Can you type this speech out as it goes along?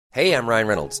Hey, I'm Ryan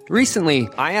Reynolds. Recently,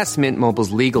 I asked Mint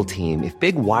Mobile's legal team if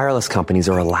big wireless companies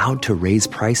are allowed to raise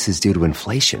prices due to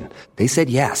inflation. They said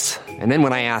yes. And then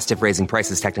when I asked if raising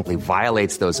prices technically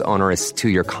violates those onerous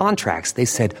two-year contracts, they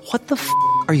said, "What the f***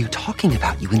 are you talking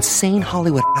about, you insane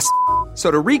Hollywood ass?" So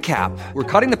to recap, we're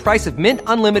cutting the price of Mint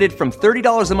Unlimited from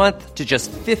 $30 a month to just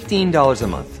 $15 a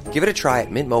month. Give it a try at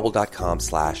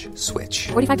mintmobile.com/switch.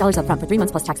 $45 up front for 3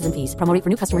 months plus taxes and fees. Promo rate for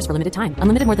new customers for limited time.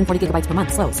 Unlimited more than 40 gigabytes per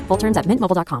month. Slows full terms at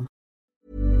mintmobile.com.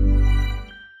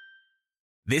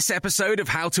 This episode of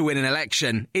How to Win an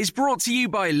Election is brought to you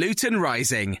by Luton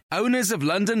Rising, owners of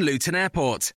London Luton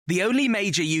Airport, the only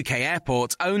major UK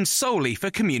airport owned solely for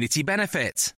community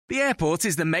benefit. The airport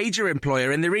is the major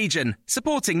employer in the region,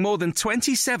 supporting more than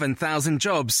 27,000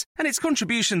 jobs, and its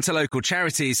contribution to local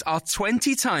charities are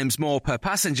 20 times more per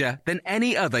passenger than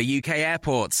any other UK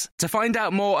airport. To find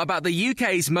out more about the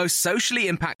UK's most socially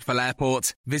impactful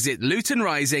airport, visit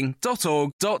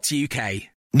lutonrising.org.uk.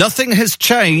 Nothing has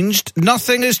changed.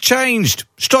 Nothing has changed.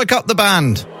 Strike up the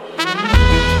band.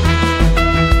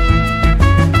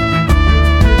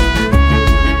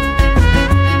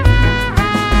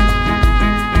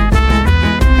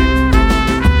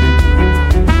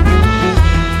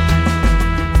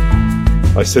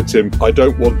 I said to him, I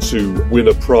don't want to win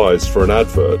a prize for an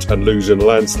advert and lose in a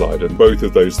landslide, and both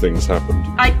of those things happened.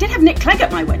 I did have Nick Clegg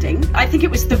at my wedding. I think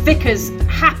it was the vicar's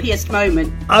happiest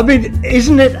moment. I mean,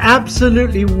 isn't it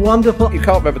absolutely wonderful? You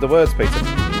can't remember the words, Peter.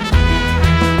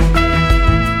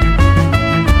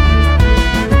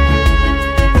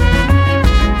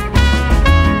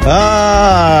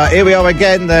 Here we are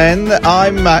again then.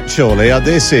 I'm Matt Chorley and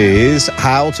this is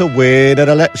How to Win an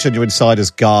Election, your insider's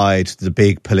guide to the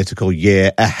big political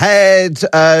year ahead.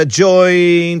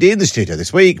 Joined in the studio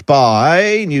this week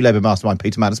by New Labour Mastermind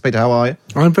Peter Manus. Peter, how are you?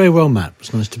 I'm very well, Matt.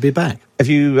 It's nice to be back. If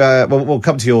you, we'll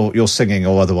come to your singing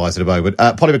or otherwise in a moment.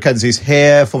 Polly Mackenzie's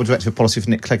here, former Director of Policy for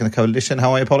Nick Clegg and the Coalition.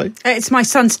 How are you, Polly? It's my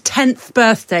son's 10th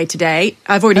birthday today.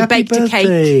 I've already baked a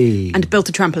cake and built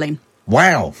a trampoline.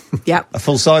 Wow. Yeah. A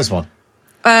full-size one?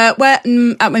 What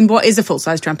is a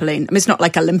full-size trampoline? I mean, it's not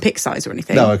like Olympic size or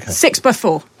anything. No, okay.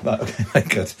 6x4. Okay,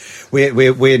 good.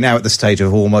 We're now at the stage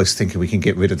of almost thinking we can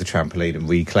get rid of the trampoline and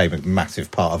reclaim a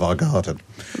massive part of our garden.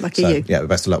 Lucky you. Yeah,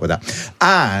 best of luck with that.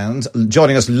 And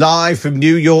joining us live from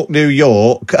New York,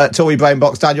 Tory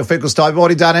Brainbox, Daniel Finkelstein.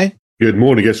 Morning, Danny. Good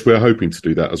morning. Yes, we're hoping to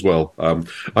do that as well.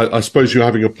 I suppose you're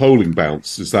having a polling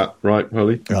bounce. Is that right,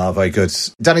 Polly? Oh, very good.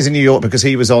 Danny's in New York because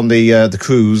he was on the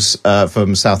cruise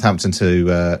from Southampton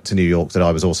to New York that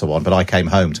I was also on, but I came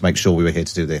home to make sure we were here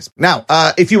to do this. Now,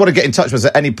 if you want to get in touch with us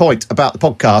at any point about the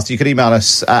podcast, you can email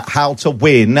us at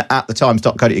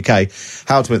howtowin@thetimes.co.uk,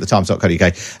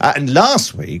 howtowin@thetimes.co.uk. And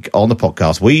last week on the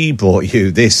podcast, we brought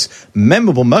you this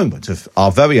memorable moment of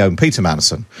our very own Peter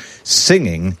Manison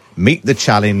singing Meet the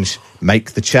Challenge,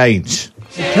 Make the Change.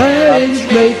 Challenge,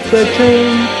 make the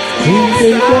change.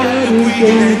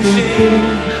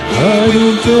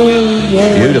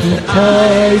 Beautiful.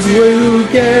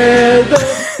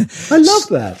 I love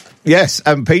that. Yes,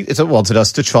 and Peter wanted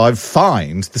us to try and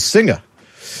find the singer.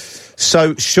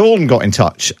 So Sean got in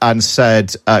touch and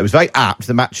said it was very apt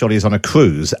that Matt Chorley is on a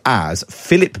cruise, as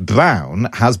Philip Brown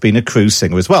has been a cruise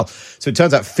singer as well. So it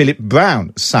turns out Philip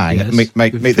Brown sang Meet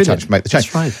the Challenge, Make the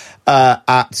Change. That's right.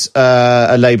 At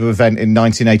a Labour event in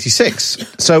 1986.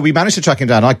 So we managed to track him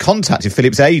down. I contacted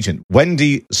Philip's agent,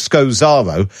 Wendy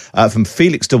Scozaro, from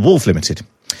Felix de Wolf Limited,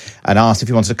 and asked if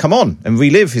he wanted to come on and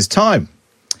relive his time.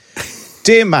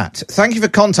 Dear Matt, thank you for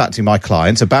contacting my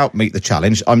client about Meet the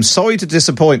Challenge. I'm sorry to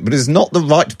disappoint, but it is not the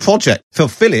right project for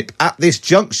Philip at this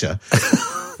juncture.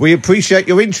 We appreciate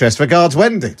your interest. Regards,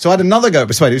 Wendy. So I had another go at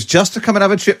persuading. It was just to come and have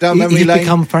a trip down memory lane. He's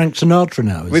become Frank Sinatra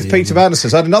now. With Peter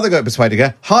Manison. So I had another go at persuading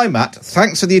her. Hi, Matt.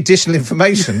 Thanks for the additional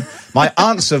information. My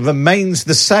answer remains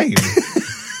the same.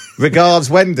 Regards,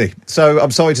 Wendy. So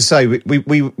I'm sorry to say,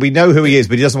 we know who he is,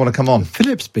 but he doesn't want to come on.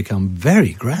 Philip's become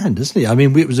very grand, hasn't he? I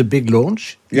mean, it was a big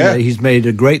launch. Yeah. He's made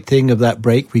a great thing of that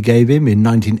break we gave him in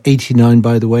 1989,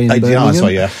 by the way, in Birmingham.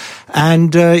 Sorry, yeah.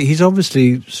 And he's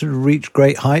obviously sort of reached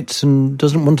great heights and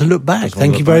doesn't want to look back.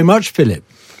 Thank you very much, Philip.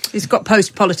 He's got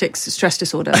post-politics stress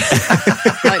disorder,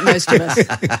 like most of us.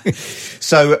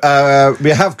 So we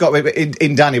have got,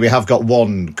 in Danny, we have got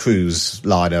one cruise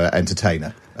liner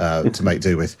entertainer to make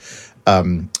do with.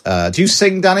 Do you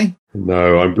sing, Danny?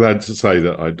 No, I'm glad to say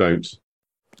that I don't.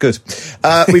 Good.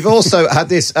 We've also had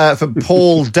this from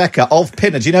Paul Decker of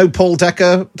Pinner. Do you know Paul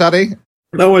Decker, Danny?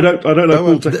 No, I don't know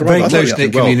Paul Decker. Very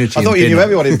close-knit community. I thought you knew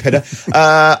everyone in Pinner.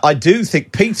 I do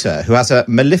think Peter, who has a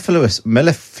mellifluous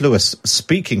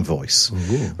speaking voice,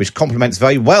 which complements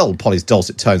very well Polly's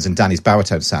dulcet tones and Danny's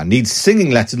baritone sound, needs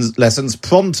singing lessons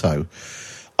pronto.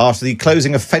 after the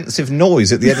closing offensive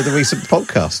noise at the end of the recent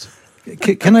podcast.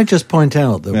 Can I just point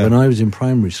out that when I was in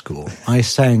primary school, I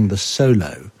sang the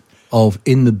solo of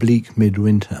In the Bleak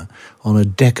Midwinter on a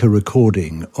Decca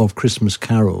recording of Christmas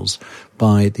carols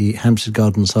by the Hampstead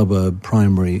Garden Suburb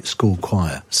Primary School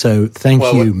Choir. So thank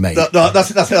you, mate.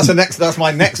 That's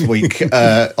my next week on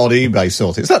eBay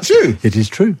sorted. Is that true? It is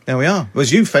true. There we are.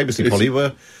 Whereas you famously, Polly,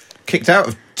 were kicked out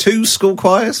of 2 school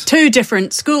choirs? 2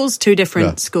 different schools, 2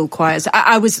 different school choirs.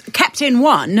 I was kept in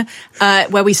one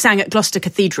where we sang at Gloucester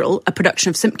Cathedral, a production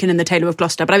of Simpkin and the Tailor of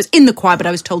Gloucester, but I was in the choir, but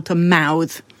I was told to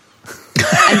mouth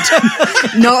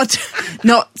and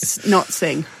not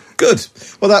sing. Good.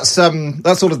 Well, that's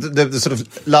all of the sort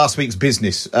of last week's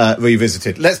business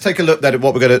revisited. Let's take a look then at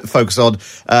what we're going to focus on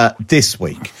this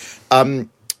week.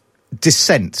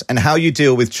 Dissent and how you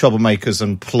deal with troublemakers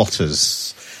and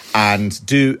plotters, and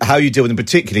how you deal with them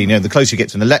particularly. The closer you get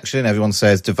to an election, everyone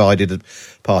says divided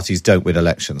parties don't win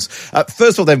elections.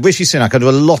 First of all, then, Rishi Sunak under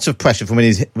a lot of pressure from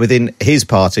within his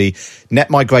party. Net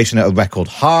migration at a record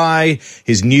high.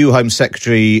 His new Home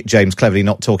Secretary, James Cleverly,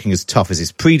 not talking as tough as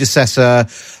his predecessor.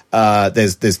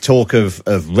 There's talk of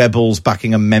rebels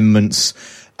backing amendments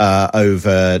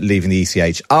over leaving the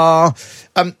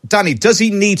ECHR. Danny, does he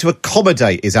need to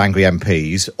accommodate his angry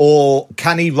MPs, or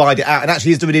can he ride it out? And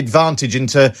actually, is there an advantage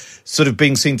into sort of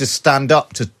being seen to stand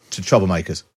up to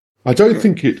troublemakers? I don't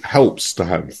think it helps to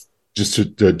have just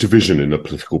a division in a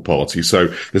political party. So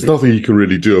there's nothing you can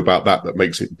really do about that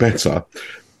makes it better.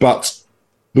 But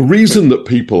the reason that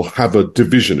people have a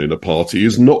division in a party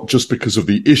is not just because of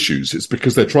the issues. It's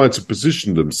because they're trying to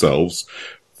position themselves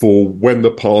for when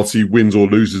the party wins or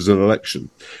loses an election.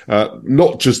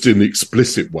 Not just in the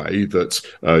explicit way that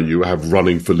you have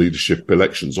running for leadership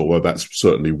elections, although that's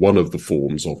certainly one of the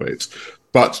forms of it.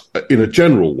 But in a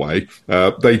general way,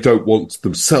 they don't want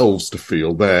themselves to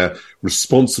feel they're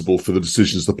responsible for the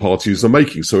decisions the parties are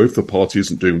making. So if the party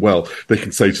isn't doing well, they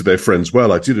can say to their friends,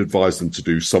 well, I did advise them to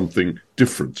do something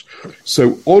different.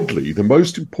 So oddly, the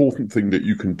most important thing that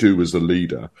you can do as a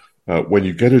leader when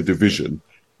you get a division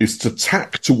is to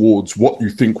tack towards what you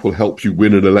think will help you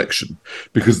win an election,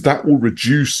 because that will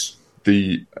reduce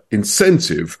the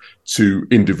incentive to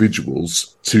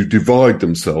individuals to divide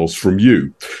themselves from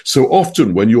you. So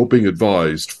often when you're being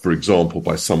advised, for example,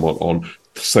 by someone on,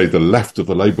 say, the left of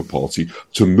the Labour Party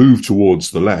to move towards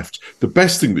the left, the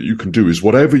best thing that you can do is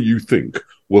whatever you think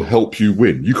will help you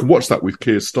win. You can watch that with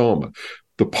Keir Starmer.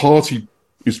 The party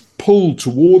is pulled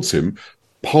towards him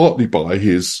partly by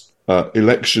his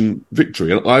election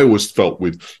victory. And I always felt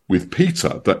with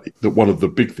Peter that one of the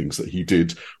big things that he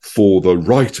did for the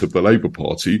right of the Labour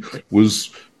Party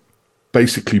was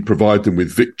basically provide them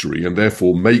with victory and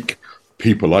therefore make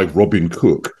people like Robin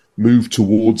Cook move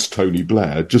towards Tony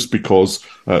Blair just because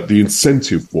the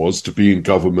incentive was to be in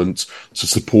government to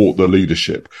support the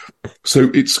leadership.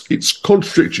 So it's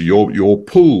contradictory. You're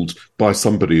pulled by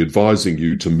somebody advising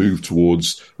you to move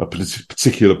towards a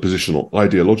particular position on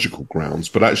ideological grounds,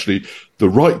 but actually the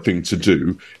right thing to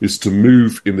do is to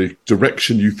move in the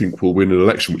direction you think will win an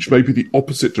election, which may be the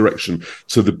opposite direction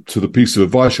to the piece of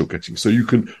advice you're getting. So you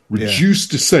can reduce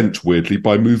dissent, weirdly,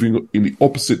 by moving in the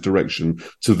opposite direction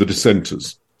to the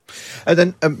dissenters. And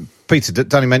then, Peter,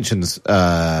 Danny mentions Keir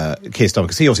Starmer,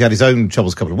 because he obviously had his own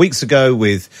troubles a couple of weeks ago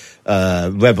with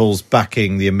rebels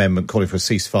backing the amendment calling for a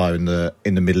ceasefire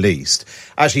in the Middle East.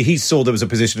 Actually, he saw there was a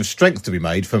position of strength to be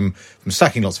made from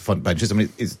sacking lots of front benches. I mean,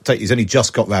 he's only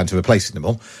just got round to replacing them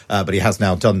all, but he has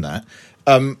now done that.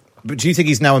 But do you think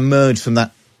he's now emerged from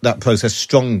that process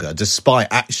stronger, despite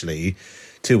actually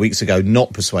 2 weeks ago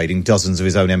not persuading dozens of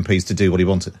his own MPs to do what he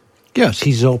wanted? Yes,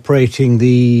 he's operating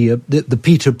the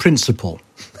Peter principle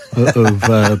of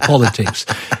politics,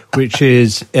 which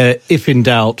is, if in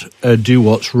doubt, do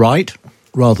what's right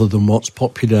rather than what's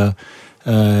popular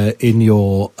in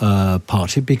your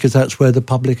party, because that's where the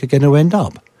public are going to end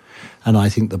up. And I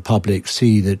think the public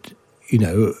see that,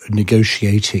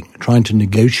 trying to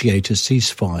negotiate a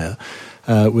ceasefire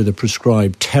with a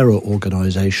prescribed terror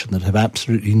organisation that have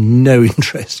absolutely no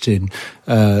interest in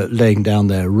laying down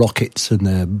their rockets and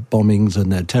their bombings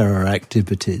and their terror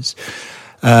activities,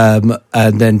 and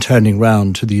then turning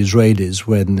round to the Israelis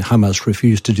when Hamas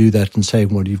refused to do that and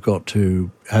saying, well, you've got to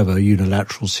have a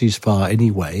unilateral ceasefire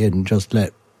anyway and just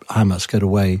let Hamas get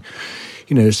away.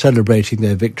 Celebrating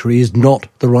their victory is not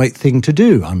the right thing to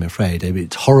do, I'm afraid.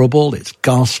 It's horrible, it's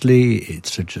ghastly,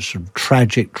 it's just a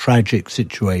tragic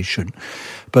situation.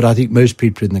 But I think most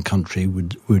people in the country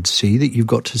would see that you've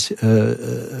got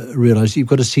to realise you've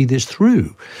got to see this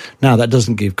through. Now, that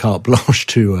doesn't give carte blanche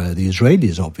to the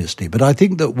Israelis, obviously, but I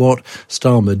think that what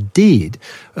Starmer did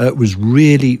was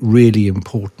really, really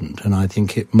important, and I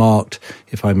think it marked,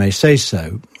 if I may say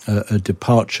so, a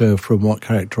departure from what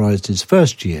characterised his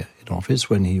first year in office,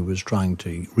 when he was trying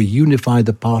to reunify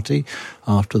the party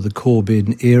after the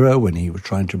Corbyn era, when he was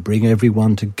trying to bring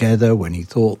everyone together, when he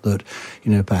thought that,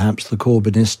 perhaps the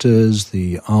Corbynistas,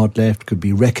 the Ard left, could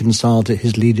be reconciled to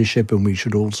his leadership and we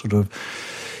should all sort of,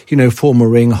 form a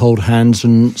ring, hold hands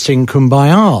and sing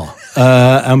Kumbaya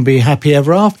and be happy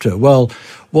ever after. Well,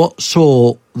 what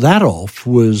saw that off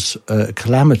was a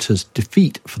calamitous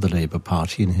defeat for the Labour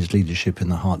Party in his leadership in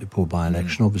the Hartlepool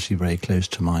by-election, obviously very close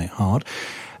to my heart.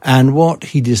 And what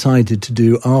he decided to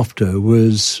do after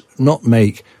was not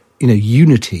make,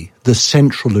 unity the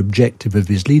central objective of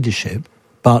his leadership,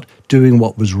 but doing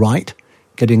what was right,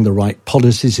 getting the right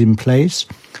policies in place,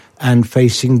 and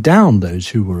facing down those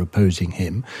who were opposing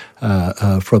him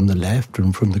from the left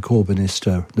and from the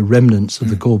Corbynista, the remnants of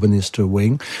the Corbynista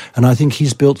wing. And I think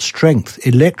he's built strength,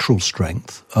 electoral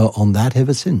strength, on that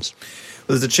ever since.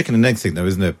 Well, there's a chicken and egg thing, though,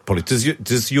 isn't there, Polly?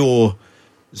 Does your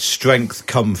strength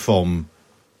come from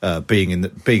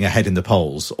being ahead in the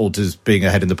polls, or does being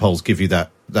ahead in the polls give you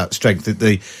that strength?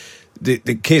 The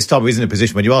Keir Starmer is in a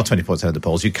position when you are 20 points ahead of the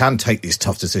polls, you can take these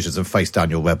tough decisions and face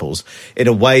down your rebels in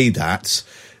a way that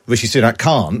Rishi Sunak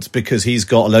can't, because he's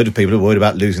got a load of people who are worried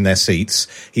about losing their seats.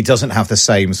 He doesn't have the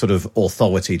same sort of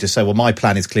authority to say, well, my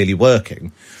plan is clearly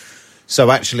working.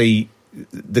 So actually,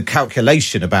 the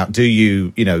calculation about do you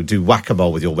do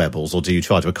whack-a-mole with your rebels or do you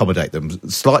try to accommodate them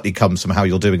slightly comes from how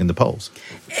you're doing in the polls.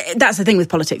 That's the thing with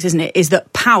politics, isn't it? Is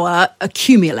that power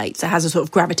accumulates. It has a sort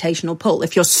of gravitational pull.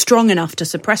 If you're strong enough to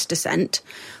suppress dissent,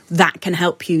 that can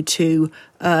help you to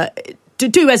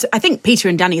do, as I think Peter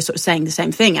and Danny are sort of saying the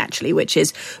same thing, actually, which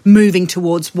is moving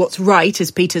towards what's right,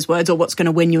 is Peter's words, or what's going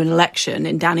to win you an election,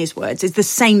 in Danny's words. It's the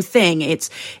same thing.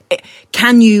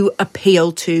 Can you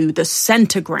appeal to the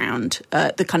centre ground,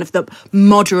 the kind of the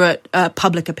moderate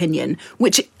public opinion,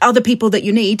 which are the people that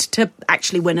you need to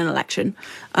actually win an election?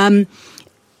 And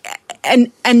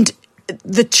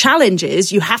the challenge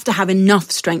is you have to have enough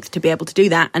strength to be able to do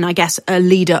that. And I guess a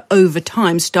leader over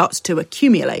time starts to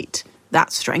accumulate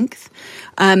that strength.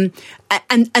 And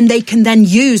they can then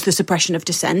use the suppression of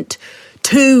dissent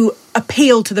to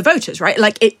appeal to the voters, right?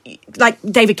 Like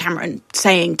David Cameron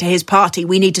saying to his party,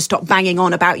 we need to stop banging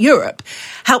on about Europe,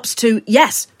 helps to,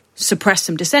 yes, suppress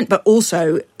some dissent, but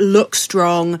also look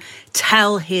strong,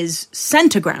 tell his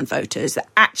centre ground voters that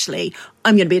actually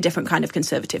I'm going to be a different kind of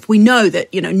Conservative. We know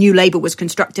that, New Labour was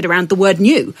constructed around the word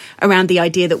new, around the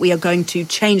idea that we are going to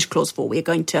change Clause 4, we are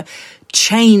going to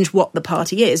change what the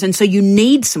party is. And so you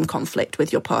need some conflict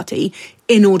with your party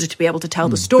in order to be able to tell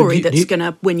the story that's going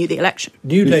to win you the election.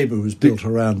 New Labour was built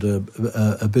around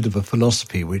a bit of a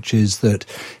philosophy, which is that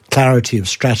clarity of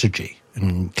strategy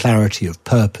and clarity of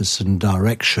purpose and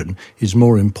direction is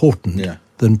more important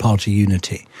than party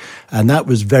unity. And that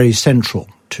was very central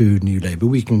to New Labour.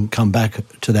 We can come back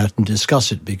to that and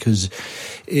discuss it, because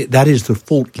that is the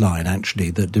fault line, actually,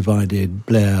 that divided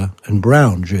Blair and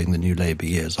Brown during the New Labour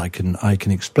years. I can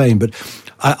explain. But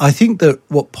I think that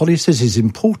what Polly says is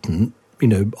important,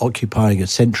 occupying a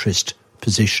centrist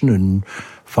position and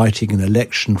fighting an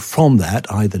election from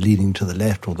that, either leaning to the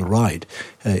left or the right,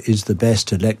 is the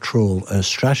best electoral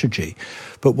strategy.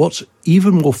 But what's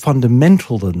even more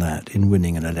fundamental than that in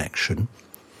winning an election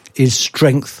is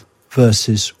strength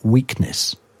versus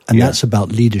weakness. And that's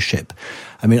about leadership.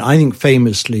 I mean, I think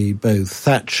famously both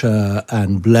Thatcher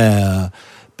and Blair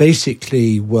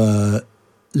basically were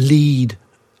lead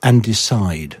and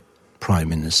decide prime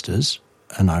ministers.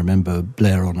 And I remember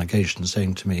Blair on occasion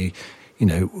saying to me,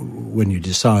 when you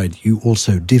decide, you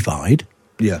also divide.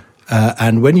 Yeah.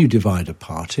 And when you divide a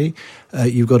party,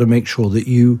 you've got to make sure that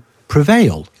you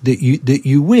prevail, that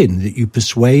you win, that you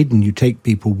persuade and you take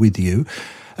people with you.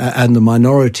 And the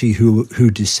minority who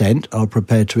dissent are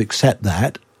prepared to accept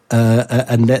that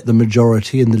and let the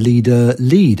majority and the leader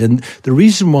lead. And the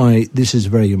reason why this is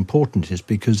very important is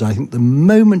because I think the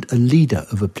moment a leader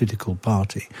of a political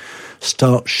party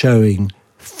starts showing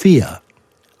fear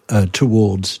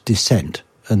towards dissent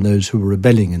and those who are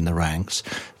rebelling in the ranks,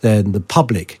 then the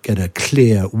public get a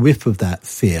clear whiff of that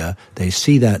fear. They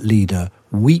see that leader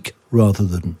weak rather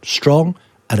than strong,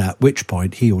 and at which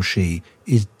point he or she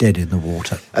is dead in the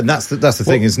water. And that's the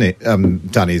thing, isn't it,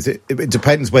 Danny? It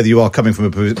depends whether you are coming from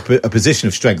a position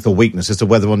of strength or weakness as to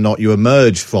whether or not you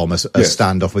emerge from a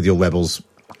standoff with your rebels,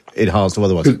 enhanced or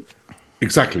otherwise.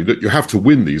 Exactly. Look, you have to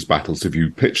win these battles if you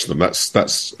pitch them.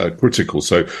 That's critical.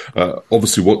 So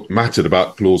obviously, what mattered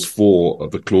about Clause 4,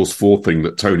 the Clause 4 thing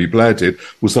that Tony Blair did,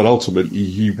 was that ultimately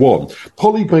he won.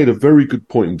 Polly made a very good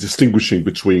point in distinguishing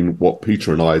between what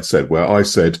Peter and I had said, where I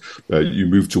said you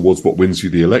move towards what wins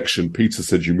you the election. Peter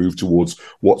said you move towards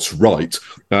what's right.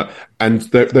 And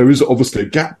there is obviously a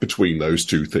gap between those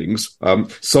two things.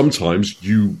 Sometimes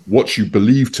what you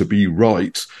believe to be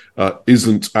right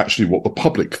isn't actually what the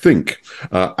public think.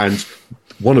 And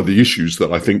one of the issues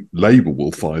that I think Labour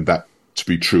will find that to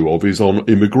be true of is on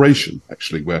immigration,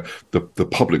 actually, where the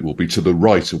public will be to the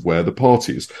right of where the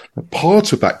party is.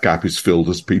 Part of that gap is filled,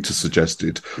 as Peter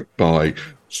suggested, by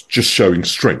just showing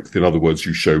strength. In other words,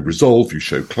 you show resolve, you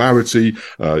show clarity,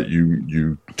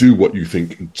 you do what you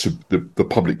think to the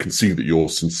public can see that you're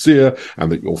sincere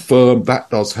and that you're firm. That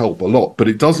does help a lot, but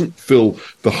it doesn't fill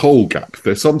the whole gap.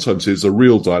 There sometimes is a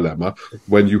real dilemma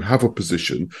when you have a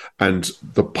position and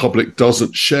the public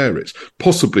doesn't share it.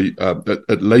 Possibly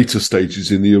at later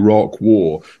stages in the Iraq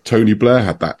War, Tony Blair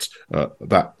had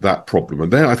that problem,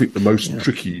 and they're, I think, the most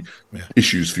tricky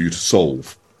issues for you to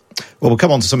solve. Well, we'll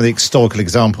come on to some of the historical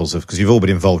examples because you've all been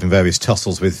involved in various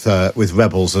tussles with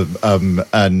rebels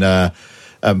and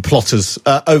plotters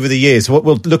over the years. So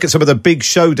we'll look at some of the big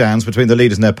showdowns between the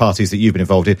leaders and their parties that you've been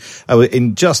involved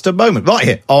in just a moment. Right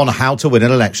here on How to Win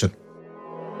an Election.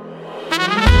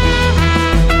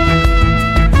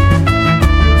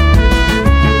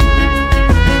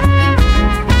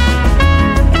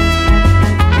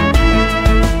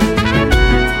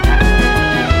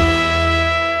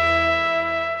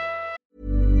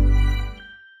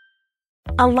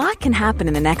 A lot can happen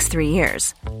in the next 3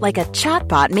 years. Like a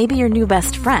chatbot may be your new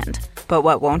best friend. But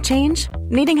what won't change?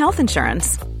 Needing health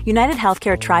insurance. United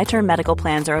Healthcare Tri-Term Medical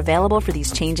Plans are available for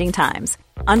these changing times.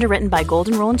 Underwritten by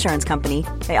Golden Rule Insurance Company,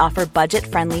 they offer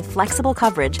budget-friendly, flexible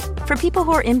coverage for people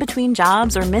who are in between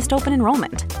jobs or missed open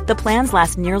enrollment. The plans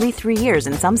last nearly 3 years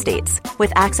in some states,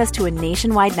 with access to a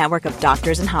nationwide network of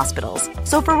doctors and hospitals.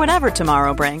 So for whatever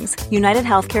tomorrow brings, United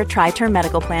Healthcare Tri-Term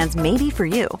Medical Plans may be for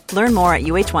you. Learn more at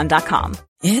uh1.com.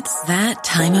 It's that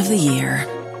time of the year.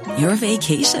 Your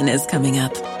vacation is coming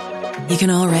up. You can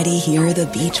already hear the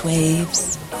beach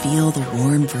waves, feel the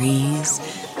warm breeze,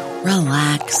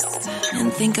 relax,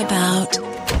 and think about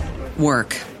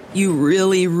work. You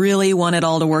really, really want it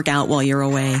all to work out while you're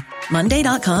away.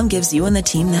 Monday.com gives you and the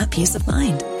team that peace of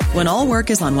mind. When all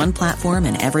work is on one platform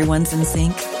and everyone's in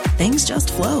sync, things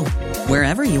just flow.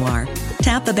 Wherever you are,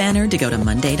 tap the banner to go to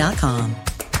Monday.com.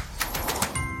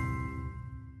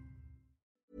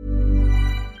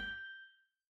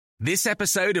 This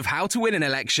episode of How to Win an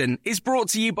Election is brought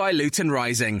to you by Luton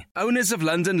Rising, owners of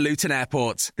London Luton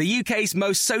Airport, the UK's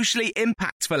most socially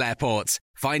impactful airport.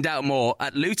 Find out more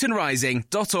at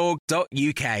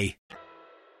lutonrising.org.uk.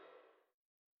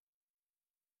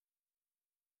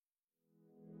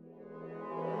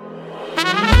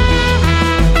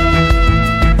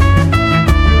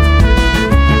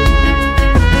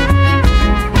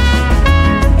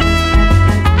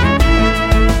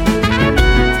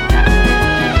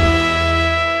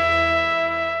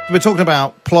 We're talking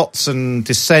about plots and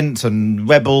dissent and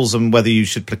rebels and whether you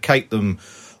should placate them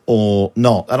or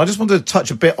not. And I just wanted to touch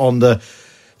a bit on the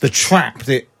trap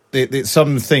that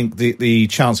some think the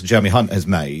Chancellor Jeremy Hunt has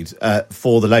made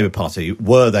for the Labour Party,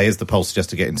 were they, as the polls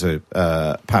suggest, to get into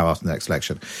power after the next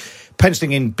election,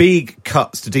 penciling in big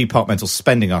cuts to departmental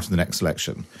spending after the next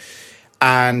election.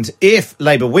 And if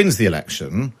Labour wins the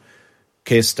election,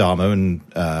 Keir Starmer and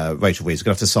Rachel Reeves are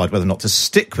going to have to decide whether or not to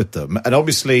stick with them. And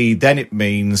obviously then it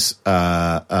means,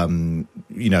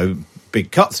 big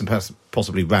cuts and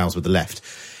possibly rows with the left.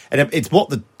 And it's what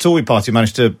the Tory party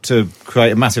managed to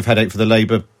create a massive headache for the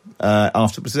Labour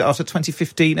after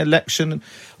 2015 election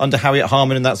under Harriet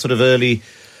Harman in that sort of early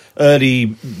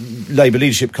Labour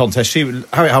leadership contest. Harriet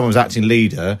Harman was acting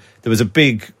leader. There was a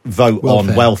big vote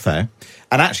on welfare.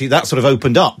 And actually, that sort of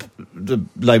opened up the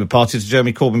Labour Party to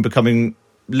Jeremy Corbyn becoming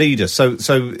leader. So it's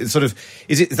sort of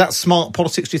is that smart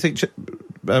politics? Do you think,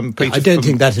 Peter? I don't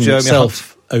think that in Jeremy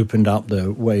itself opened up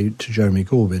the way to Jeremy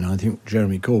Corbyn. I think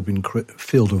Jeremy Corbyn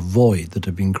filled a void that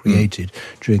had been created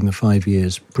during the 5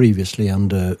 years previously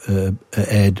under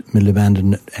Ed Miliband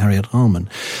and Harriet Harman.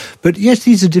 But yes,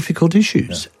 these are difficult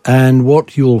issues. Yeah. And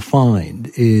what you'll find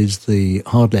is the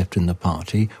hard left in the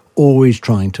party always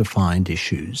trying to find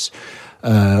issues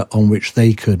on which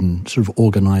they can sort of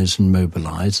organise and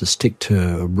mobilise, stick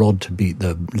to a rod to beat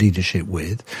the leadership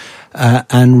with,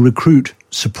 and recruit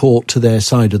support to their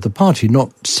side of the party,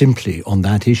 not simply on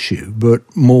that issue, but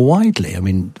more widely. I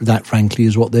mean, that frankly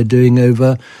is what they're doing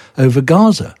over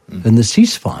Gaza and the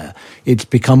ceasefire. It's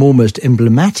become almost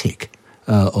emblematic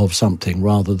of something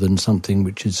rather than something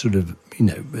which is sort of,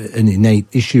 an innate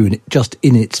issue just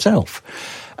in itself.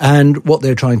 And what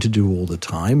they're trying to do all the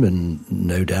time, and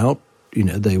no doubt,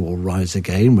 they will rise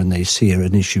again when they see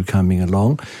an issue coming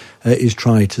along, is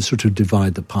try to sort of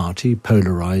divide the party,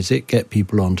 polarise it, get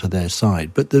people onto their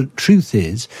side. But the truth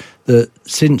is that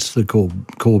since the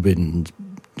Corbyn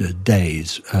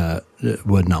days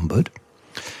were numbered,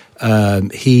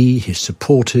 his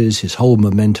supporters, his whole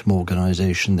Momentum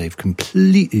organisation, they've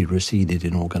completely receded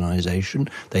in organisation.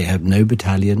 They have no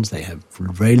battalions. They have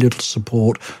very little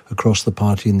support across the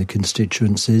party and the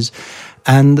constituencies.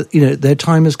 And, their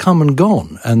time has come and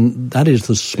gone. And that is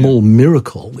the small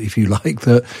miracle, if you like,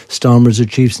 that Starmer has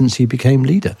achieved since he became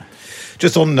leader.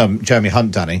 Just on Jeremy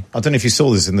Hunt, Danny, I don't know if you saw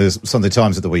this in the Sunday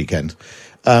Times at the weekend.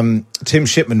 Tim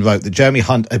Shipman wrote that Jeremy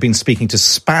Hunt had been speaking to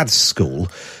Spad School,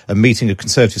 a meeting of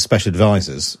Conservative special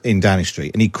advisors in Downing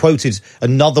Street, and he quoted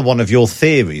another one of your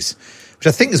theories, which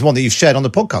I think is one that you've shared on the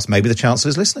podcast. Maybe the Chancellor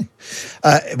is listening,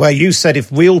 where you said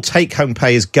if real take-home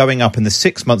pay is going up in the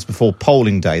 6 months before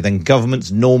polling day, then governments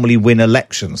normally win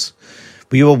elections.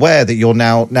 Were you aware that you're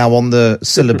now on the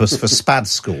syllabus for Spad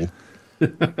School?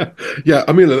 Yeah,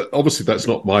 I mean, obviously that's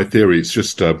not my theory. It's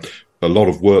just a lot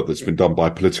of work that's been done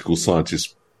by political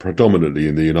scientists, predominantly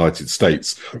in the United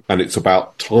States, and it's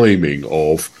about timing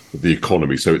of the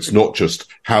economy. So it's not just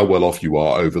how well off you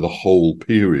are over the whole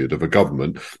period of a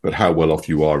government, but how well off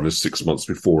you are in the 6 months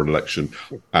before an election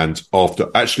and after.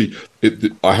 Actually,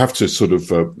 I have to sort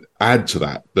of add to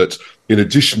that in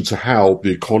addition to how the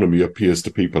economy appears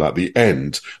to people at the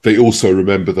end, they also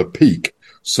remember the peak.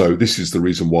 So this is the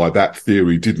reason why that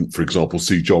theory didn't, for example,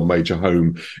 see John Major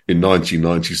home in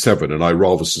 1997. And I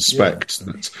rather suspect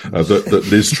that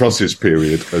Liz Truss's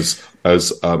period as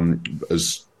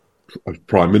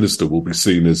Prime Minister will be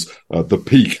seen as the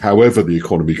peak, however the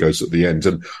economy goes at the end.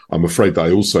 And I'm afraid that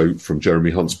I also, from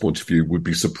Jeremy Hunt's point of view, would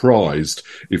be surprised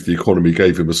if the economy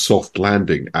gave him a soft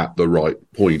landing at the right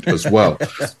point as well.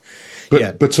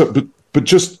 But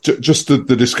just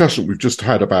the discussion we've just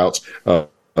had about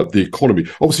the economy.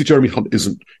 Obviously, Jeremy Hunt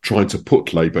isn't trying to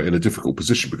put Labour in a difficult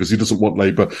position because he doesn't want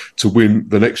Labour to win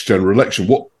the next general election.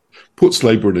 What puts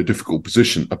Labour in a difficult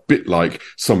position, a bit like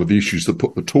some of the issues that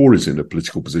put the Tories in a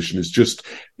political position, is just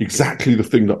exactly the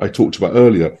thing that I talked about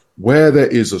earlier, where there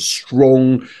is a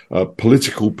strong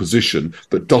political position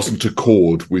that doesn't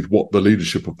accord with what the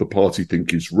leadership of the party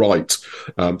think is right,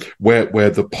 where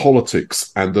the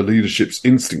politics and the leadership's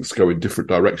instincts go in different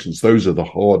directions. Those are the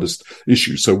hardest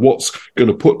issues. So what's going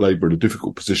to put Labour in a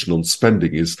difficult position on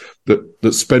spending is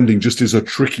that spending just is a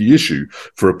tricky issue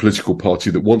for a political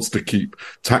party that wants to keep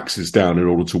taxes down in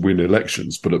order to win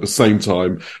elections, but at the same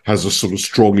time has a sort of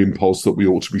strong impulse that we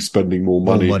ought to be spending more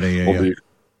money on the.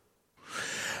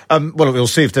 Well, we'll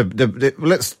see if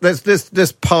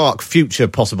let's park future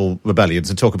possible rebellions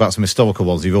and talk about some historical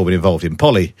ones you've all been involved in.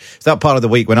 Polly, is that part of the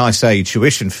week when I say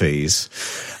tuition fees?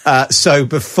 So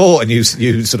before, and you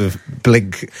sort of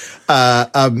blink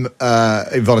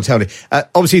involuntarily.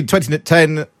 Obviously, in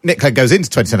 2010, Nick Clegg goes into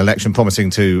 2010 election promising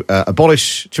to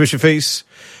abolish tuition fees,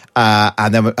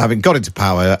 and then having got into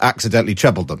power, accidentally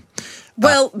trebled them.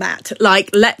 Well, Matt,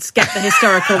 let's get the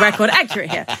historical record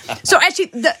accurate here. So actually,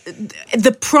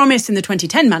 the promise in the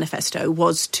 2010 manifesto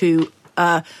was to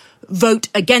vote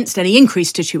against any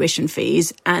increase to tuition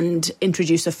fees and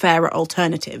introduce a fairer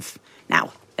alternative.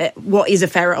 Now, what is a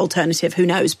fairer alternative? Who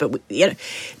knows? But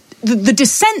the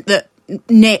dissent that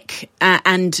Nick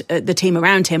and the team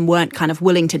around him weren't kind of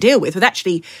willing to deal with was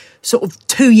actually sort of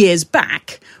 2 years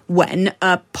back when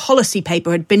a policy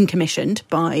paper had been commissioned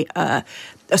by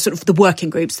sort of the working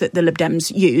groups that the Lib Dems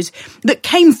use that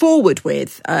came forward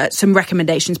with some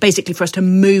recommendations basically for us to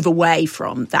move away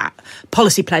from that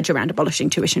policy pledge around abolishing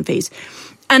tuition fees.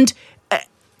 And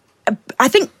I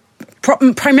think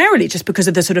primarily just because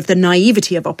of the sort of the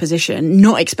naivety of opposition,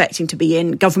 not expecting to be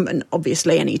in government,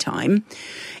 obviously, any time,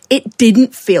 it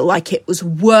didn't feel like it was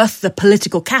worth the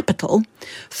political capital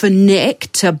for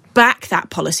Nick to back that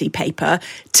policy paper,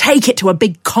 take it to a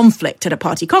big conflict at a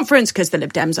party conference, because the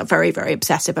Lib Dems are very, very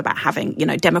obsessive about having,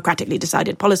 democratically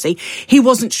decided policy. He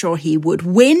wasn't sure he would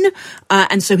win,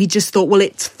 and so he just thought, well,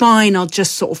 it's fine, I'll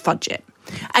just sort of fudge it.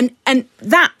 And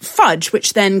that fudge,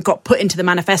 which then got put into the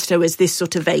manifesto as this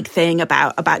sort of vague thing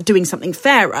about doing something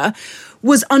fairer,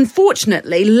 was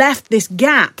unfortunately left this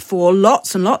gap for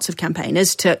lots and lots of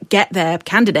campaigners to get their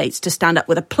candidates to stand up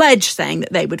with a pledge saying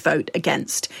that they would vote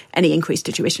against any increase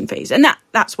to tuition fees. And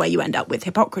that's where you end up with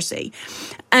hypocrisy.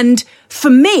 And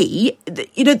for me,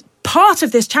 part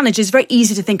of this challenge is very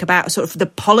easy to think about sort of the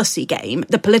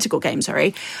political game,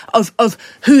 of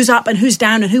who's up and who's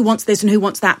down and who wants this and who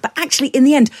wants that. But actually, in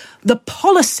the end, the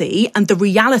policy and the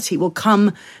reality will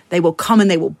come. They will come and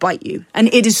they will bite you.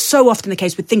 And it is so often the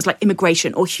case with things like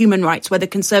immigration or human rights, where the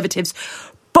Conservatives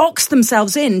box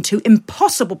themselves into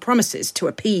impossible promises to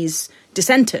appease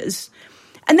dissenters,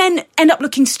 and then end up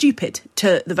looking stupid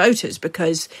to the voters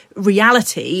because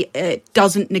reality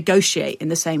doesn't negotiate in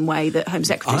the same way that Home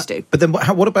Secretaries do. But then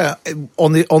what about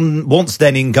on once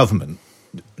then in government?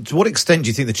 To what extent do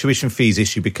you think the tuition fees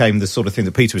issue became the sort of thing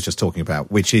that Peter was just talking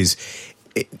about, which is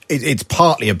it's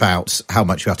partly about how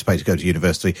much you have to pay to go to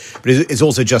university, but it's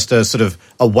also just a sort of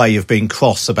a way of being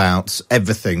cross about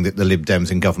everything that the Lib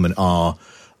Dems in government are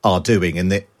doing,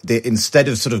 and that instead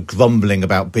of sort of grumbling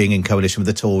about being in coalition with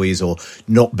the Tories or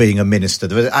not being a minister,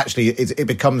 actually it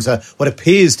becomes what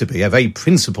appears to be a very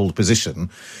principled position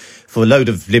for a load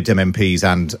of Lib Dem MPs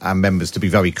and members to be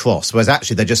very cross, whereas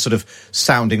actually they're just sort of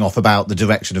sounding off about the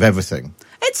direction of everything.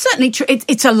 It's certainly true.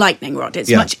 It's a lightning rod.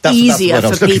 It's much easier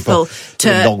for people to...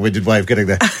 A long-winded way of getting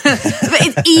there. But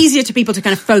it's easier to people to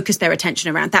kind of focus their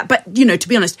attention around that. But, to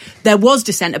be honest, there was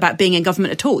dissent about being in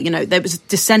government at all. There was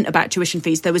dissent about tuition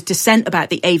fees. There was dissent about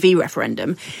the AV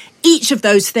referendum. Each of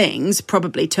those things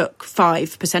probably took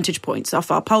 5 percentage points off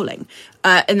our polling.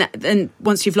 And then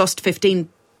once you've lost 15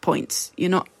 points, you're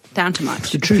not down to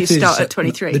much if you start at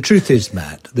 23. The truth is,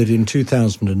 Matt, that in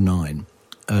 2009,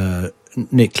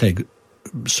 Nick Clegg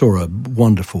saw a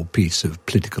wonderful piece of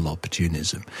political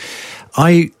opportunism.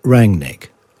 I rang Nick.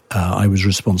 I was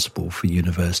responsible for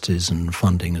universities and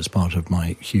funding as part of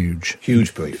my huge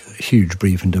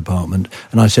briefing department.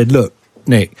 And I said, look,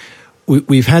 Nick,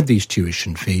 we've had these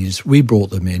tuition fees. We brought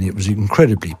them in. It was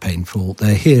incredibly painful.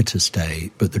 They're here to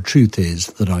stay. But the truth is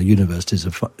that our universities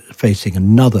are facing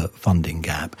another funding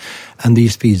gap, and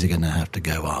these fees are going to have to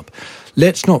go up.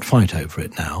 Let's not fight over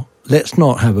it now. Let's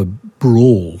not have a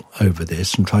brawl over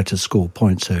this and try to score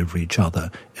points over each other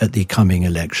at the coming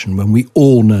election when we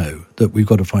all know that we've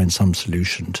got to find some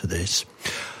solution to this.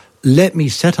 Let me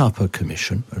set up a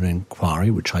commission, an inquiry,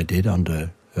 which I did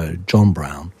under John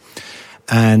Brown,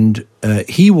 and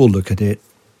he will look at it,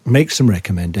 make some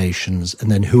recommendations,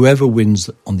 and then whoever wins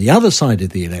on the other side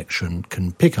of the election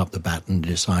can pick up the baton and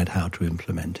decide how to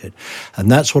implement it.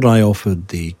 And that's what I offered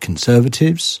the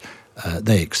Conservatives.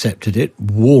 They accepted it,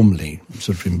 warmly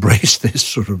sort of embraced this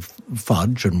sort of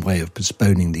fudge and way of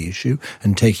postponing the issue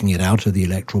and taking it out of the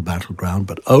electoral battleground.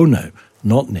 But oh no,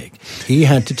 not Nick. He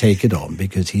had to take it on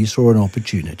because he saw an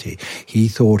opportunity. He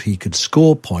thought he could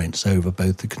score points over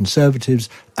both the Conservatives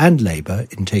and Labour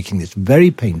in taking this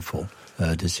very painful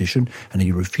decision, and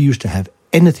he refused to have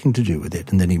anything to do with it.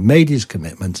 And then he made his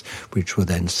commitments, which were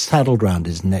then saddled round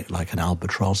his neck like an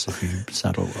albatross, if you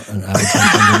saddle an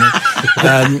albatross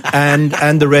on your neck.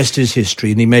 And the rest is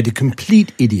history. And he made a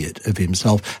complete idiot of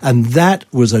himself. And that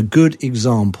was a good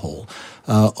example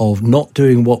of not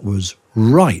doing what was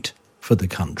right for the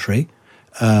country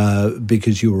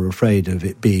because you were afraid of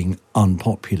it being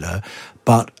unpopular,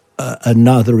 but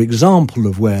another example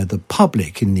of where the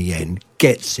public in the end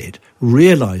gets it,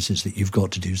 realises that you've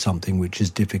got to do something which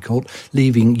is difficult,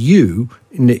 leaving you,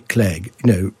 Nick Clegg,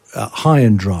 high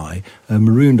and dry,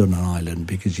 marooned on an island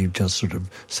because you've just sort of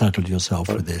saddled yourself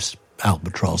with this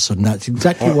albatross, and that's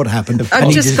exactly what happened.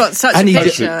 I've just got such a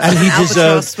picture of an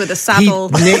albatross with a saddle.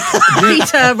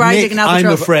 Peter riding an albatross.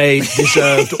 I'm afraid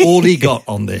deserved all he got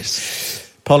on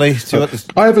this. Polly,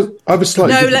 I have a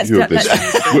slightly different view of this.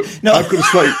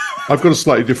 I've got a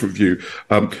slightly different view,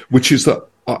 which is that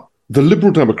the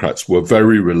Liberal Democrats were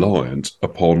very reliant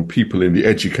upon people in the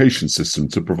education system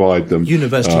to provide them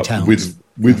university towns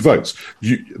with votes.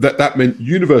 That meant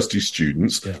university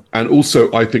students, and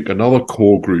also I think another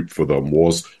core group for them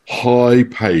was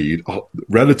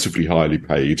relatively highly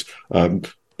paid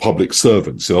public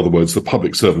servants. In other words, the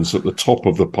public servants at the top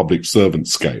of the public servant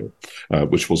scale,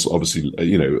 which was obviously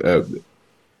a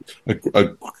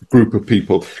group of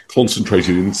people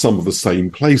concentrated in some of the same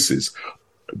places.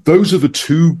 Those are the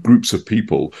two groups of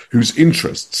people whose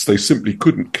interests they simply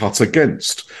couldn't cut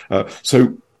against.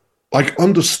 So I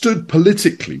understood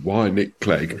politically why Nick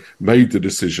Clegg made the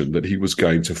decision that he was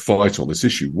going to fight on this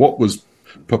issue. What was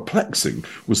perplexing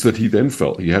was that he then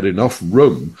felt he had enough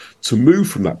room to move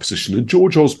from that position. And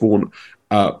George Osborne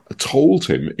told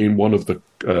him in one of the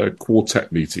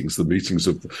quartet meetings, the meetings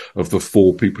of the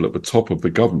four people at the top of the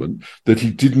government, that he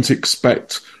didn't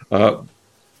expect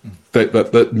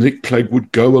that Nick Clegg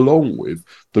would go along with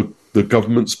the the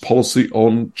government's policy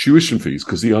on tuition fees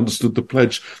because he understood the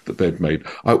pledge that they'd made.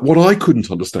 What I couldn't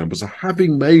understand was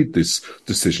having made this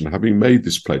decision, having made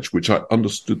this pledge, which I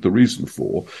understood the reason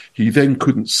for, he then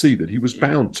couldn't see that he was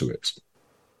bound to it.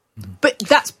 But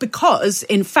that's because,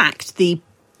 in fact,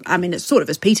 it's sort of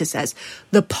as Peter says,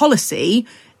 the policy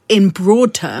in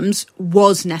broad terms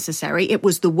was necessary. It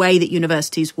was the way that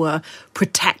universities were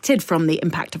protected from the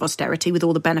impact of austerity with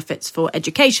all the benefits for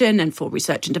education and for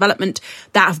research and development.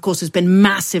 That, of course, has been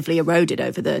massively eroded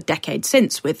over the decades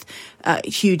since with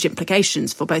huge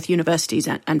implications for both universities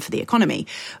and for the economy.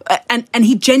 And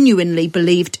he genuinely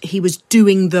believed he was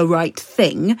doing the right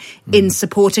thing in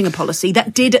supporting a policy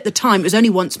that did at the time. It was only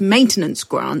once maintenance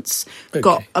grants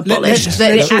got abolished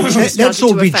that it actually started let's all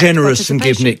to be affect generous and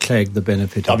give participation. Nick Clegg the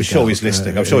benefit of I'm sure he's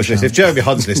listening. If Jeremy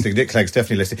Hunt's listening, Nick Clegg's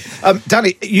definitely listening.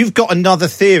 Danny, you've got another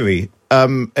theory,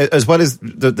 as well as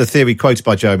the theory quoted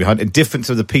by Jeremy Hunt, in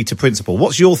difference of the Peter principle.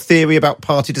 What's your theory about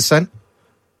party dissent?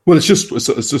 Well, it's just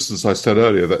as I said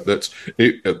earlier that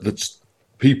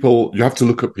people, you have to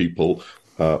look at people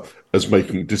as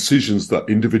making decisions that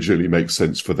individually make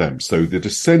sense for them. So the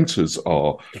dissenters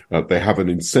they have an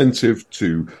incentive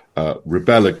to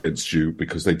rebel against you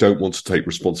because they don't want to take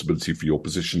responsibility for your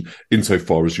position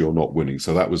insofar as you're not winning.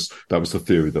 So that was the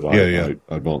theory that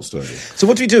I advanced earlier. So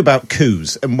what do we do about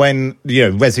coups and when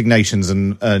resignations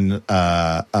and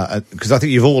because I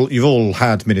think you've all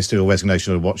had ministerial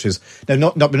resignation watches.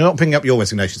 No, not bringing up your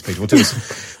resignations, Peter. We'll do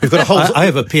this. We've got a whole. I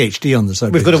have a PhD on the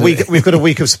subject. We've got a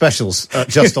week of specials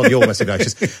just on your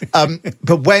resignations.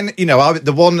 But when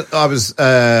the one I was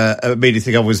immediately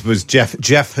thinking of was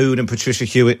Jeff Hoon and Patricia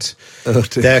Hewitt.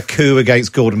 Their coup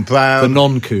against Gordon Brown. The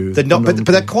non-coup. But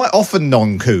they're quite often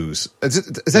non-coups.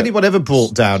 Has anyone ever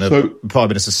brought down a Prime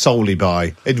Minister solely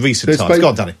in recent times? Go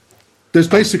on, Danny. There's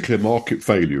basically a market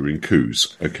failure in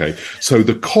coups, okay? So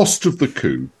the cost of the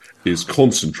coup is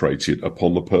concentrated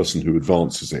upon the person who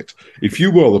advances it. If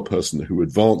you were the person who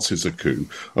advances a coup,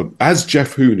 as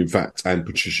Jeff Hoon, in fact, and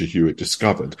Patricia Hewitt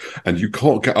discovered, and you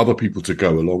can't get other people to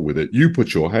go along with it, you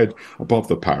put your head above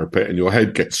the parapet and your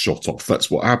head gets shot off. That's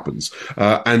what happens.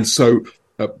 And so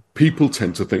people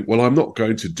tend to think, well, I'm not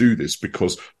going to do this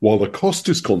because while the cost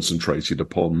is concentrated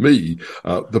upon me,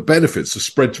 the benefits are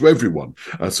spread to everyone.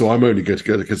 So I'm only going to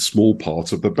get a small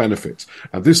part of the benefit.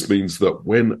 And this means that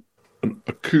when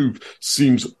a coup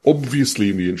seems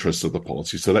obviously in the interest of the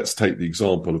party. So let's take the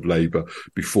example of Labour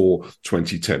before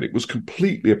 2010. It was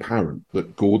completely apparent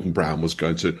that Gordon Brown was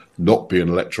going to not be an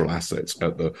electoral asset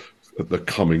at the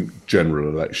coming general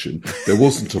election. There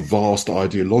wasn't a vast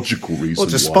ideological reason.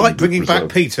 Well, despite bringing back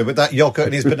Peter with that yoghurt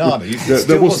and his banana,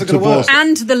 there wasn't going to work.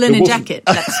 And the linen jacket,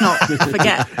 let's not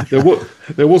forget.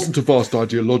 There wasn't a vast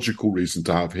ideological reason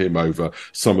to have him over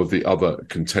some of the other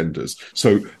contenders.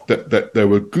 So that there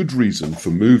were good reasons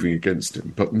for moving against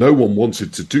him, but no one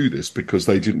wanted to do this because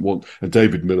they didn't want. And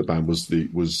David Miliband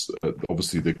was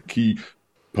obviously the key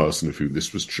person of whom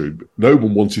this was true. But no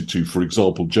one wanted to, for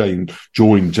example, join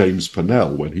James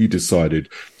Purnell when he decided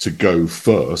to go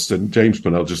first, and James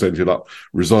Purnell just ended up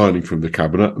resigning from the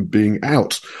cabinet and being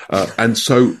out. And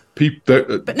so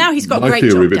people. But now he's got a great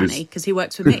job, Danny, because he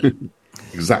works with me.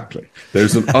 Exactly.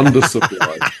 There's an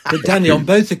undersupply. But Danny, on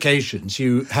both occasions,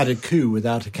 you had a coup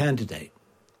without a candidate.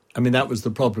 I mean, that was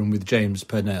the problem with James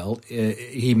Purnell.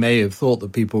 He may have thought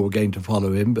that people were going to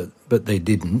follow him, but they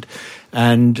didn't.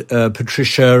 And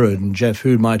Patricia and Jeff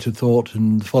Hoon might have thought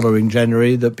in the following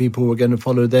January that people were going to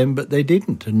follow them, but they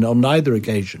didn't. And on neither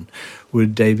occasion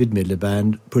would David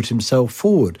Miliband put himself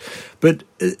forward. But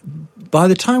by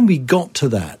the time we got to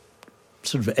that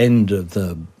sort of end of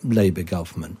the Labour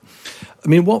government, I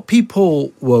mean, what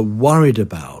people were worried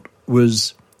about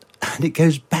was... And it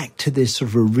goes back to this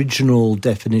sort of original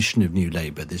definition of New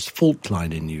Labour, this fault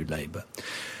line in New Labour,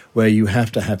 where you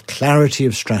have to have clarity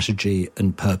of strategy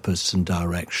and purpose and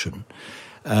direction.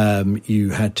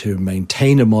 You had to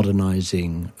maintain a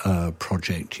modernising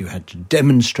project. You had to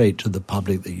demonstrate to the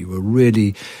public that you were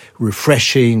really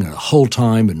refreshing the whole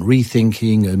time and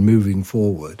rethinking and moving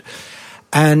forward.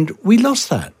 And we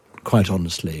lost that, quite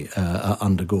honestly,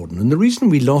 under Gordon. And the reason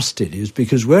we lost it is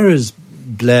because whereas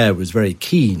Blair was very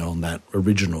keen on that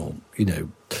original,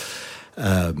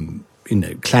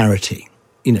 clarity,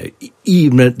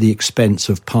 even at the expense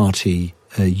of party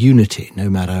unity. No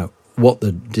matter what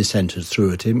the dissenters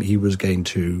threw at him, he was going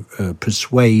to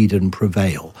persuade and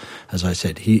prevail. As I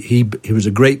said, he was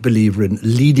a great believer in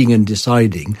leading and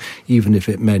deciding, even if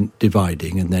it meant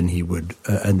dividing, and then he would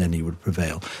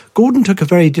prevail. Gordon took a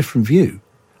very different view.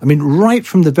 I mean, right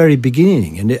from the very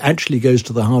beginning, and it actually goes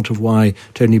to the heart of why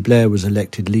Tony Blair was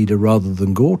elected leader rather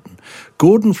than Gordon.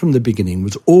 Gordon, from the beginning,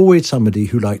 was always somebody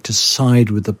who liked to side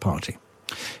with the party.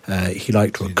 He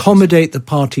liked to accommodate the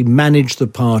party, manage the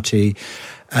party.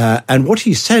 And what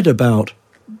he said about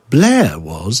Blair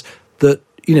was that,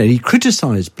 you know, he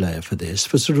criticised Blair for this,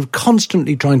 for sort of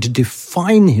constantly trying to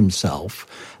define himself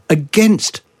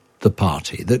against the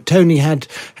party, that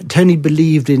Tony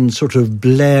believed in sort of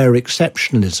Blair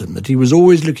exceptionalism, that he was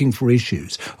always looking for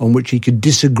issues on which he could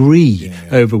disagree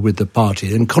over with the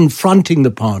party, and confronting the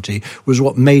party was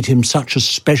what made him such a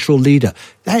special leader.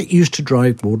 That used to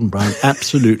drive Gordon Brown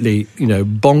absolutely, you know,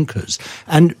 bonkers.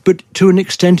 But to an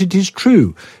extent it is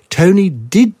true. Tony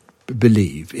did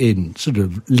believe in sort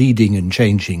of leading and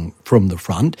changing from the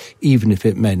front, even if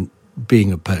it meant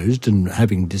being opposed and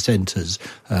having dissenters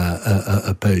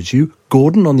oppose you.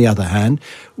 Gordon, on the other hand,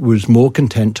 was more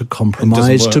content to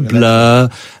compromise, to blur,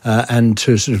 and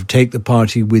to sort of take the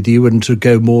party with you and to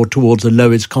go more towards the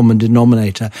lowest common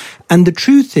denominator. And the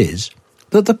truth is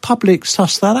that the public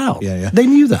sussed that out. They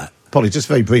knew that. Polly, just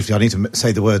very briefly, I need to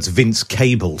say the words Vince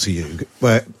Cable to you,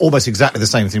 where almost exactly the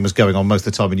same thing was going on most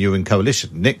of the time when you were in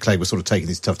coalition. Nick Clegg was sort of taking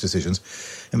these tough decisions,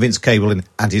 and Vince Cable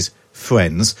and his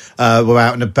friends were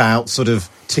out and about sort of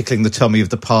tickling the tummy of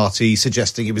the party,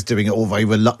 suggesting he was doing it all very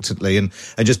reluctantly and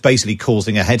just basically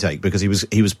causing a headache because he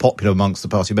was popular amongst the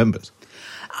party members.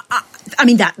 I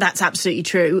mean, that's absolutely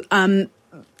true. And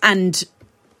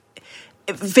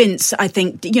Vince, I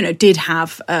think, you know, did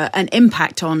have an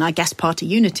impact on, I guess, party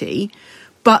unity.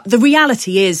 But the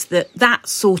reality is that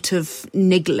sort of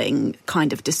niggling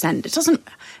kind of dissent, it doesn't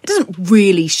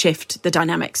really shift the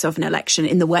dynamics of an election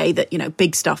in the way that, you know,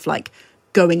 big stuff like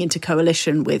going into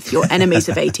coalition with your enemies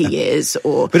of 80 years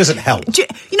or... But it doesn't help.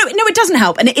 You know, no, it doesn't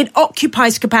help. And it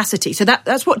occupies capacity. So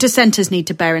that's what dissenters need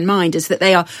to bear in mind, is that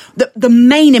they are... The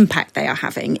main impact they are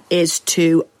having is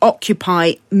to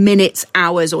occupy minutes,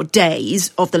 hours or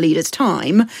days of the leader's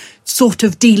time, sort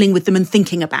of dealing with them and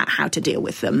thinking about how to deal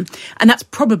with them. And that's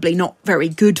probably not very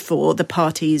good for the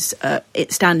party's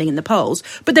standing in the polls.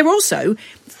 But they're also...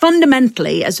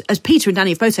 fundamentally, as Peter and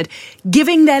Danny have both said,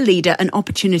 giving their leader an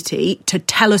opportunity to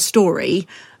tell a story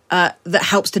that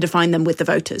helps to define them with the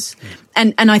voters.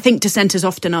 And I think dissenters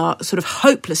often are sort of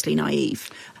hopelessly naive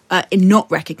in not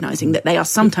recognising that they are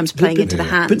sometimes playing into the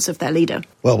hands of their leader.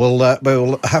 Well,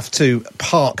 we'll have to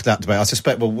park that debate. I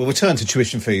suspect we'll return to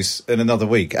tuition fees in another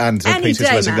week and Peter's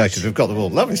resignations. We've got them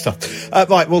all. Lovely stuff.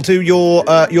 Right, we'll do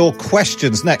your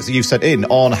questions next that you've sent in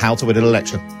on how to win an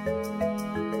election.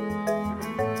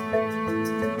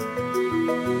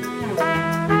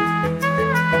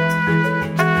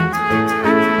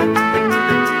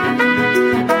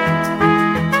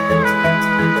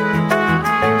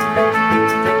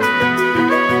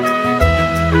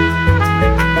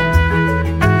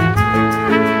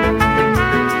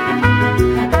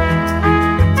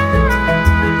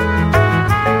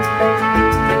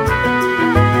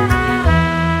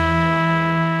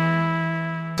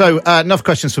 So, enough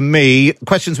questions from me.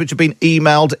 Questions which have been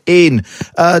emailed in.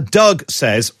 Doug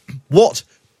says, what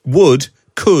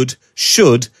could,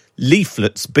 should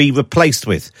leaflets be replaced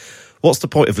with? What's the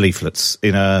point of leaflets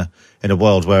in a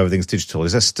world where everything's digital?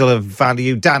 Is there still a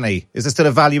value? Danny, is there still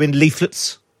a value in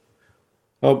leaflets?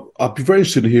 I'd be very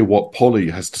interested to hear what Polly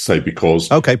has to say,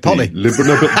 because... OK, Polly. But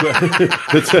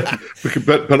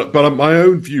my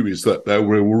own view is that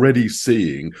we're already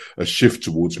seeing a shift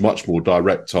towards much more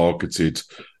direct targeted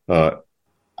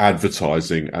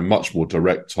advertising and much more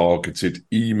direct targeted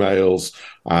emails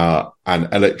and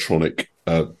electronic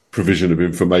provision of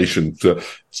information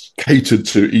catered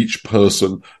to each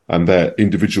person and their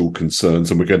individual concerns.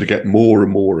 And we're going to get more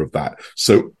and more of that.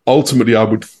 So ultimately, I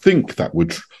would think that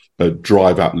would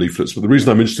drive out leaflets. But the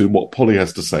reason I'm interested in what Polly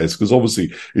has to say is because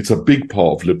obviously it's a big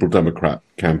part of Liberal Democrat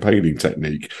campaigning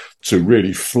technique to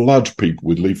really flood people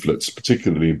with leaflets,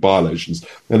 particularly in by-elections,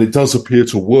 and it does appear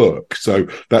to work. So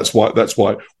that's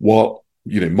why what,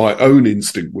 you know, my own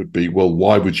instinct would be, well,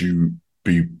 why would you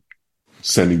be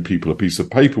sending people a piece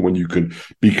of paper when you can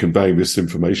be conveying this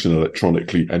information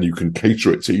electronically and you can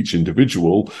cater it to each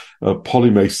individual?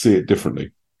 Polly may see it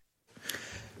differently.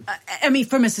 I mean,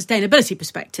 from a sustainability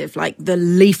perspective, like the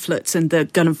leaflets and the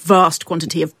kind of vast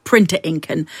quantity of printer ink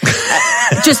and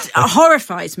just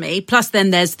horrifies me. Plus,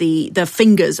 then there's the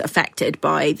fingers affected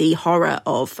by the horror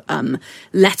of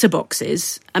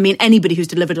letterboxes. I mean, anybody who's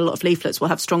delivered a lot of leaflets will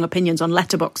have strong opinions on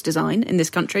letterbox design in this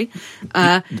country.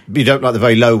 You don't like the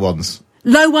very low ones?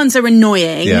 Low ones are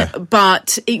annoying, Yeah.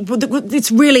 but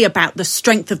it's really about the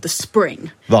strength of the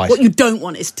spring. Right. What you don't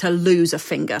want is to lose a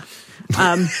finger.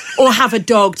 Or have a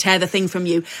dog tear the thing from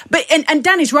you. But and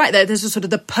Dan is right there. There's a sort of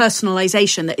the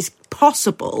personalisation that is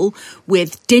possible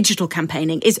with digital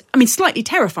campaigning is, I mean, slightly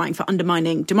terrifying for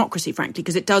undermining democracy, frankly,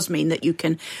 because it does mean that you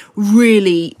can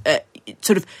really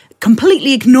sort of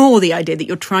completely ignore the idea that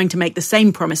you're trying to make the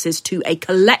same promises to a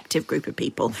collective group of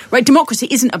people, right? Democracy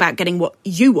isn't about getting what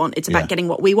you want, it's about getting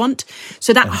what we want.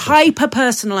 So that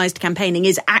hyper-personalised campaigning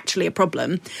is actually a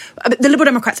problem. The Liberal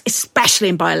Democrats, especially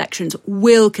in by-elections,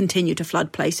 will continue to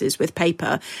flood places with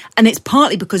paper. And it's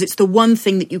partly because it's the one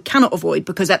thing that you cannot avoid,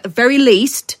 because at the very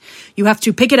least, you have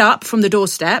to pick it up from the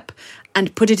doorstep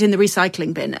and put it in the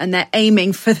recycling bin, and they're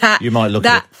aiming for that. You might look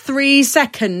that at it.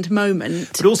 3-second moment.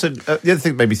 But also, the other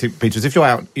thing that made me think, Peter, is if you're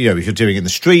out, if you're doing it in the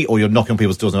street or you're knocking on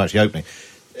people's doors and they're actually opening,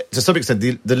 to some extent,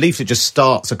 the leaflet just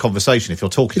starts a conversation if you're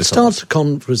talking to someone. It starts a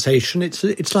conversation.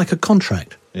 It's like a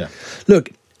contract. Yeah. Look,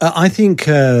 I think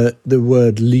the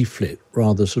word leaflet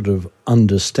rather sort of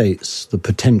understates the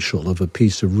potential of a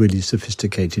piece of really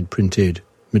sophisticated printed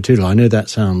material. I know that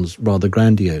sounds rather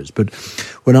grandiose, but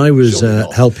when I was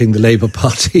helping the Labour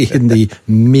Party in the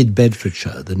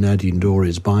mid-Bedfordshire, the Nadine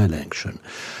Dorries by-election,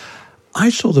 I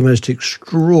saw the most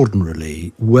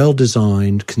extraordinarily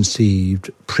well-designed, conceived,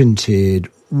 printed,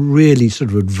 really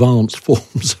sort of advanced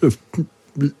forms of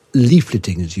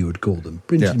leafleting, as you would call them,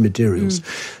 printed materials.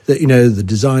 That, the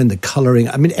design, the colouring,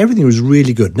 I mean, everything was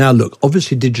really good. Now, look,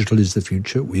 obviously digital is the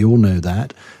future. We all know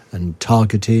that. And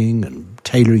targeting and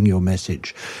tailoring your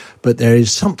message. But there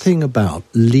is something about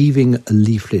leaving a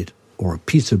leaflet or a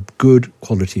piece of good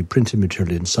quality printed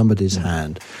material in somebody's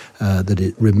hand that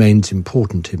it remains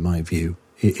important, in my view,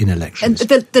 in elections.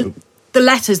 And the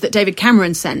letters that David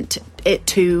Cameron sent it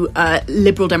to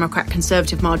Liberal Democrat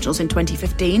Conservative marginals in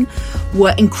 2015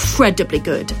 were incredibly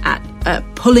good at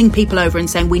pulling people over and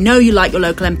saying, we know you like your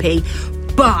local MP,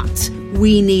 but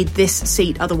we need this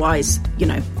seat, otherwise,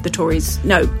 the Tories,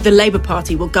 the Labour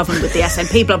Party will govern with the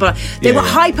SNP, blah, blah. They were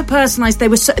hyper-personalised.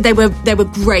 They were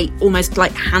great, almost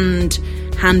like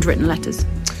handwritten letters.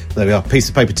 There we are. Piece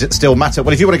of paper still matter.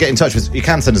 Well, if you want to get in touch with us, you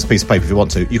can send us a piece of paper if you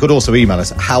want to. You could also email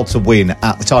us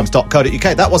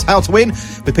howtowin@thetimes.co.uk. That was How to Win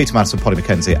with Peter Madison, Polly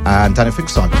Mackenzie and Daniel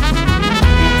Finkelstein.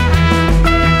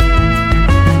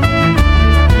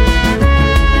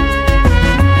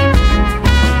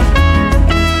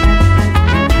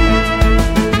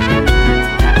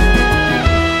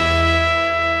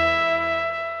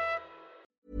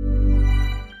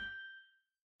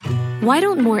 Why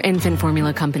don't more infant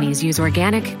formula companies use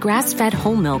organic, grass-fed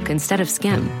whole milk instead of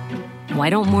skim? Why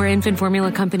don't more infant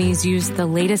formula companies use the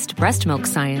latest breast milk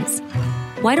science?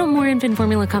 Why don't more infant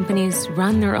formula companies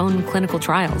run their own clinical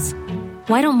trials?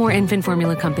 Why don't more infant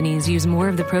formula companies use more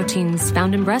of the proteins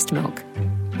found in breast milk?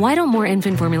 Why don't more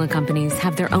infant formula companies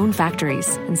have their own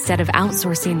factories instead of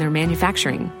outsourcing their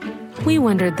manufacturing? We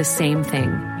wondered the same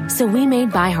thing. So we made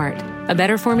ByHeart, a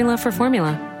better formula for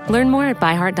formula. Learn more at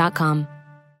byheart.com.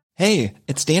 Hey,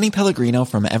 it's Danny Pellegrino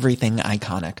from Everything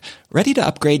Iconic. Ready to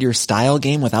upgrade your style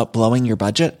game without blowing your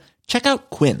budget? Check out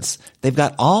Quince. They've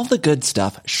got all the good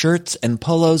stuff, shirts and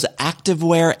polos,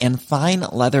 activewear, and fine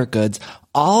leather goods,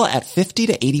 all at 50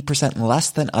 to 80% less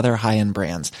than other high-end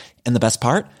brands. And the best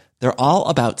part? They're all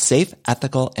about safe,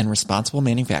 ethical, and responsible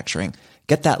manufacturing.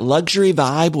 Get that luxury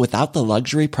vibe without the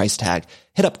luxury price tag.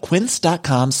 Hit up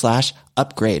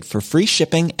quince.com/upgrade for free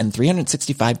shipping and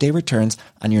 365-day returns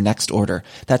on your next order.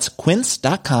 That's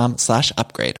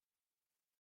quince.com/upgrade.